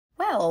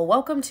Well,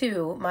 welcome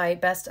to my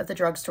Best of the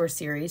Drugstore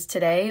series.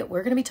 Today,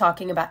 we're going to be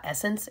talking about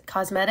Essence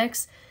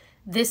Cosmetics.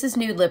 This is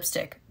nude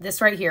lipstick. This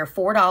right here,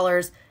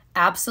 $4,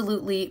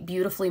 absolutely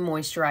beautifully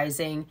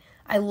moisturizing.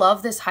 I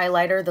love this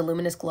highlighter, the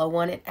Luminous Glow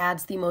one. It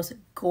adds the most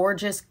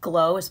gorgeous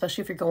glow,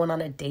 especially if you're going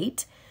on a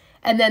date.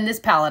 And then this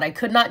palette, I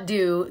could not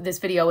do this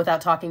video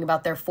without talking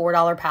about their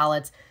 $4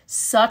 palettes.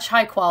 Such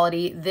high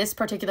quality. This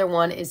particular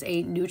one is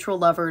a neutral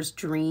lover's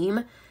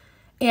dream.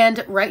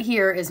 And right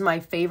here is my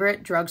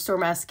favorite drugstore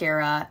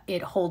mascara.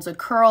 It holds a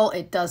curl,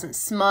 it doesn't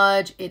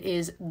smudge, it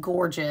is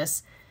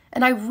gorgeous.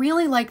 And I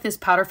really like this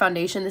powder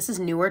foundation. This is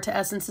newer to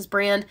Essence's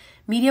brand.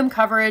 Medium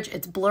coverage,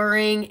 it's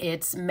blurring,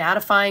 it's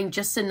mattifying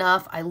just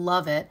enough. I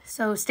love it.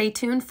 So stay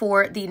tuned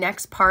for the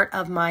next part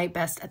of my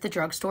Best at the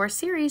Drugstore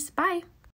series. Bye.